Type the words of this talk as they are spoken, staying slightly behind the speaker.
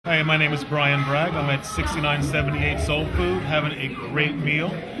Hey, my name is Brian Bragg. I'm at 6978 Soul Food having a great meal.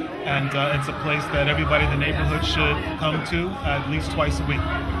 And it's a place that everybody in the neighborhood should come to at least twice a week.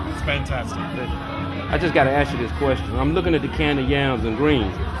 It's fantastic. I just got to ask you this question. I'm looking at the can of yams and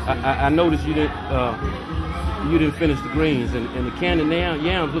greens. I noticed you didn't finish the greens, and the can of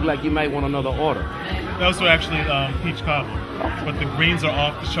yams look like you might want another order. Those are actually peach cobbler, but the greens are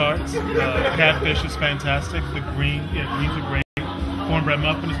off the charts. The catfish is fantastic. The greens are great. Cornbread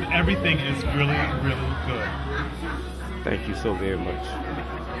muffins, everything is really, really good. Thank you so very much.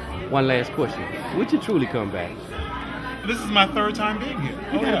 One last question. Would you truly come back? This is my third time being here.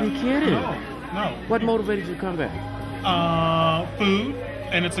 You gotta be kidding. No. What motivated you to come back? Food,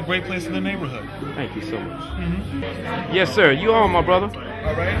 and it's a great place in the neighborhood. Thank you so much. Yes, sir. You on, my brother?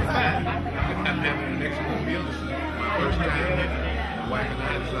 All right, fine. I'm having an excellent meal. This is my first time here. My wife and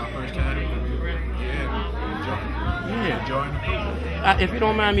I, this is our first time. Enjoying the food. If you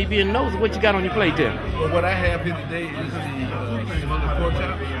don't mind me being nosy, what you got on your plate there? Well, what I have here today is the smothered pork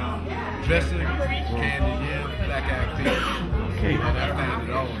chop, dressing, candy yam, black-eyed peas. Okay. And I found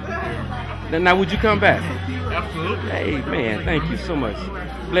it all. Now, would you come back? Absolutely. Hey, man, thank you so much.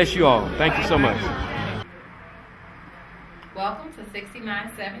 Bless you all. Thank you so much. Welcome to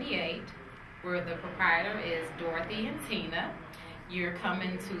 6978, where the proprietor is Dorothy and Tina. You're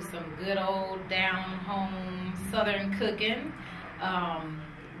coming to some good old down-home Southern cooking,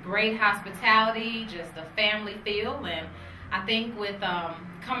 great hospitality, just a family feel. And I think with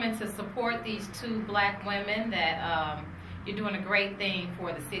coming to support these two black women that you're doing a great thing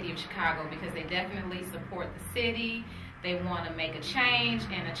for the city of Chicago, because they definitely support the city. They want to make a change,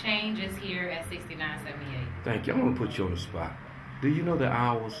 and a change is here at 6978. Thank you. I'm going to put you on the spot. Do you know the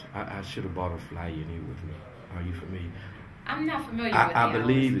hours? I should have bought a flyer in here with me. Are you familiar? I'm not familiar with the I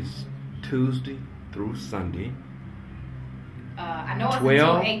believe hours. it's Tuesday through Sunday. I know it's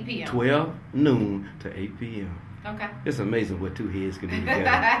until 8 p.m. 12 noon to 8 p.m. Okay. It's amazing what two heads can do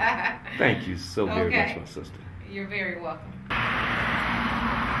together. Thank you so very much, my sister. You're very welcome.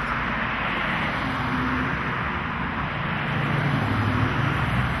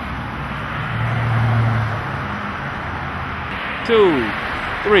 2,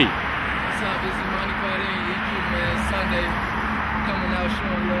 3. What's up? This is Money Buddy and EQ, man. Sunday, coming out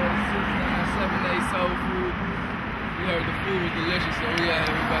showing love to 6978 Soul Food. We heard the food was delicious, so we out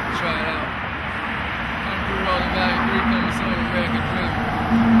here. We about to try it out. I'm through Rolling Valley 3 coming soon, American Dream.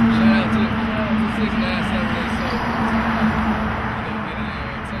 Shout out to 6978 Soul Food. Gonna get it in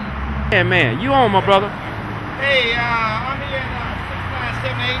on time. Yeah, man, you on, my brother? Hey, I'm here at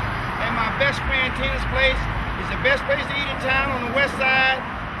 6978 at my best friend Tina's place. It's the best place to eat in town on the west side,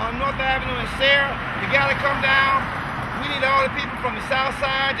 on North Avenue in Sarah. You gotta come down. We need all the people from the south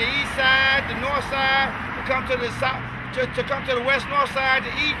side, the east side, the north side to come to the south, to come to the west north side to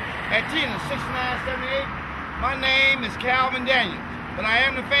eat at Tina's 6978. My name is Calvin Daniels, but I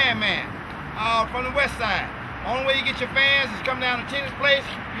am the fan man from the west side. Only way you get your fans is come down to Tina's place.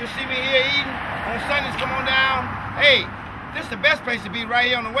 You'll see me here eating. On Sundays, come on down. Hey, this is the best place to be, right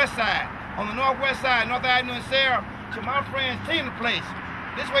here on the west side. On the northwest side, North Avenue and Sarah, to my friend's Tina place.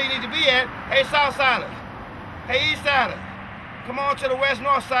 This way you need to be at. Hey, South Siders. Hey, East Siders. Come on to the west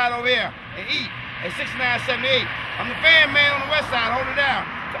north side over here and eat at 6978. I'm the fan man on the west side. Hold it down.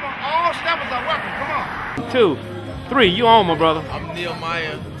 Come on, all steppers are welcome. Come on. 2, 3. You on, my brother? I'm Neil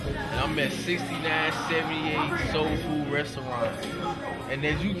Meyer, and I'm at 6978 Soul Food Restaurant. And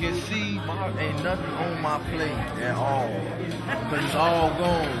as you can see, ain't nothing on my plate at all. But it's all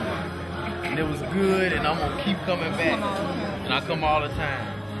gone. And it was good, and I'm going to keep coming back. And I come all the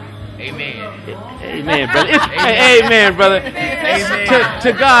time. Amen. Amen, brother. Amen, brother. Amen.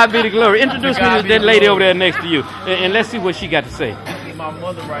 To God be the glory. Introduce me to that lady over there next to you, and let's see what she got to say. My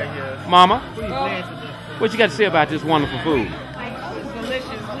mother right here. Mama, what you got to say about this wonderful food? It's delicious.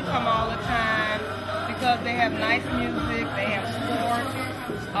 We come all the time because they have nice music, they have sports.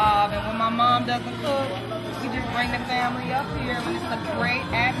 And when my mom doesn't cook, we just bring the family up here. It's a great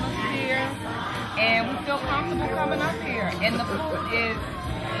atmosphere, and we feel comfortable coming up here. And the food is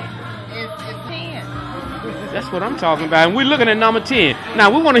 10. That's what I'm talking about. And we're looking at number 10. Now,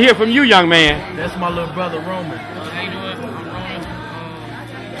 we want to hear from you, young man. That's my little brother, Roman. How you doing? I'm Roman.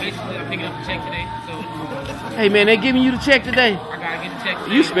 Basically, I'm picking up the check today. So, Hey, man, they giving you the check today? I got to get the check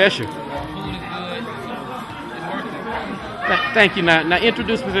today. You special. Food is good. It's working. Thank you. Now,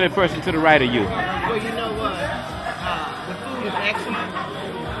 introduce me to that person to the right of you. Well, you know what? The food is excellent,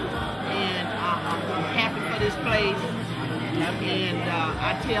 and I'm happy for this place. And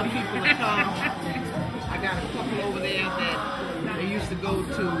I tell people to come. I got a couple over there that they used to go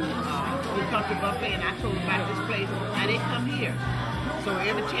to the country buffet, and I told them about this place. Now they come here. So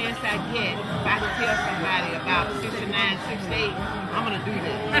every chance I get, if I can tell somebody about 69, 68, I'm gonna do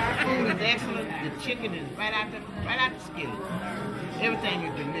that. The food is excellent. The chicken is right out the skillet. Everything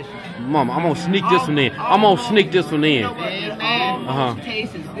is delicious. Mama, I'm gonna sneak this one in. I'm gonna sneak this one in. It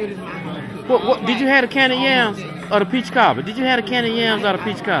tastes as good as my home cooked. What did you have the candy yams or the peach cobbler? Did you have the candy yams or the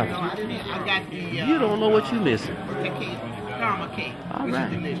peach cobbler? I got the. You don't know what you missing. The cake, caramel cake. All which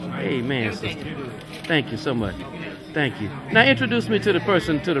right. is delicious. Amen, Everything sister. is good. Thank you so much. Thank you. Now introduce me to the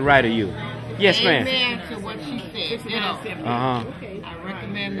person to the right of you. Yes, ma'am. Amen to what she said. You know, I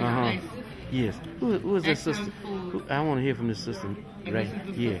recommend this place. Yes. Who is this sister? Excellent food. I want to hear from this sister. Right.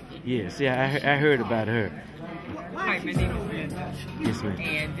 Yeah. See, I heard about her. Hi, my name is Linda. Yes, ma'am.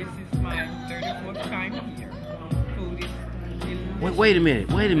 And this is my 34th time here. Food is delicious. Wait a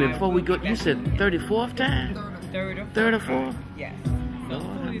minute. Before we go, you said 34th time? Third or fourth? Yes. Lord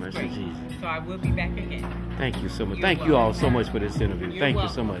have mercy, Jesus. So I will be back again. Thank you so much. Thank you all so much for this interview. Thank you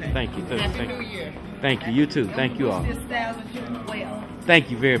so much. Thank you. Happy New Year. Thank you. You too. Thank you all. Thank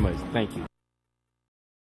you very much. Thank you.